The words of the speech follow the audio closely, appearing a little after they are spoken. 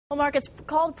Well, Mark, it's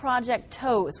called Project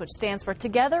Toes, which stands for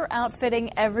Together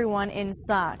Outfitting Everyone in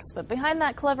Socks. But behind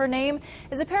that clever name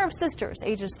is a pair of sisters,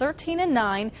 ages 13 and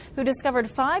 9, who discovered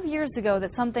 5 years ago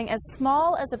that something as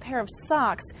small as a pair of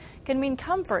socks can mean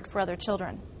comfort for other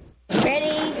children.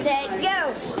 Ready, set,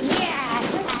 go!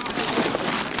 Yeah!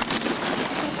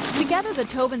 Together, the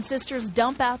Tobin sisters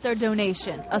dump out their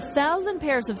donation, 1,000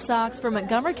 pairs of socks for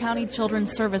Montgomery County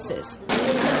Children's Services.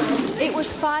 It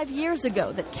was 5 years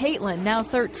ago that Caitlin, now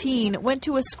 13, went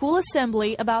to a school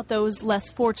assembly about those less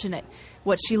fortunate.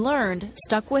 What she learned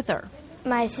stuck with her.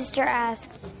 My sister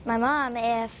asked my mom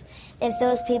if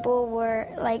those people were,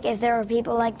 like, if there were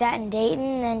people like that in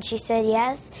Dayton, and she said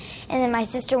yes. And then my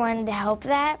sister wanted to help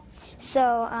that.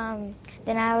 So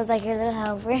then I was like her little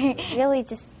helper. Really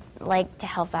just like to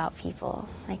help out people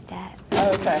like that.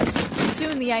 Okay.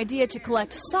 Soon the idea to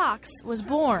collect socks was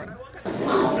born.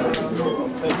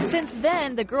 Since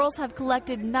then, the girls have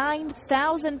collected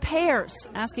 9,000 pairs,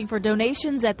 asking for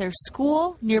donations at their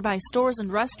school, nearby stores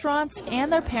and restaurants,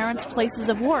 and their parents' places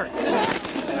of work.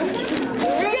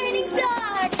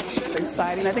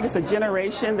 Exciting. I think it's a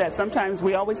generation that sometimes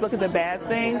we always look at the bad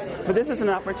things, but this is an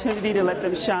opportunity to let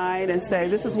them shine and say,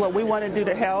 this is what we want to do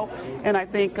to help, and I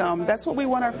think that's what we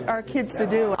want our kids to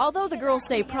do. Although the girls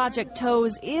say Project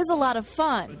Toes is a lot of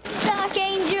fun, Sock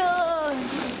Angel!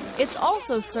 It's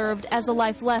also served as a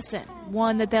life lesson,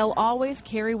 one that they'll always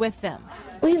carry with them.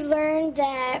 We've learned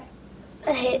that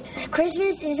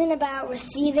Christmas isn't about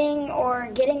receiving or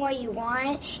getting what you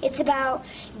want. It's about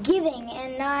giving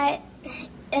and not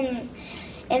and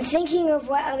thinking of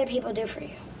what other people do for you.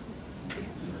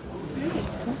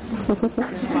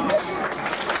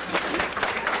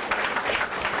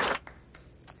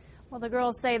 Well, the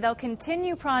girls say they'll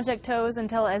continue Project Toes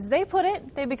until, as they put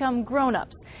it, they become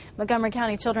grown-ups. Montgomery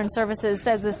County Children's Services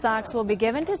says the socks will be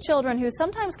given to children who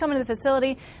sometimes come into the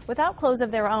facility without clothes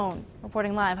of their own.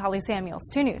 Reporting live, Holly Samuels,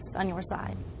 2 News on your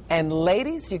side. And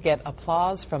ladies, you get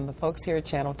applause from the folks here at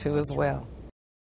Channel 2 as well.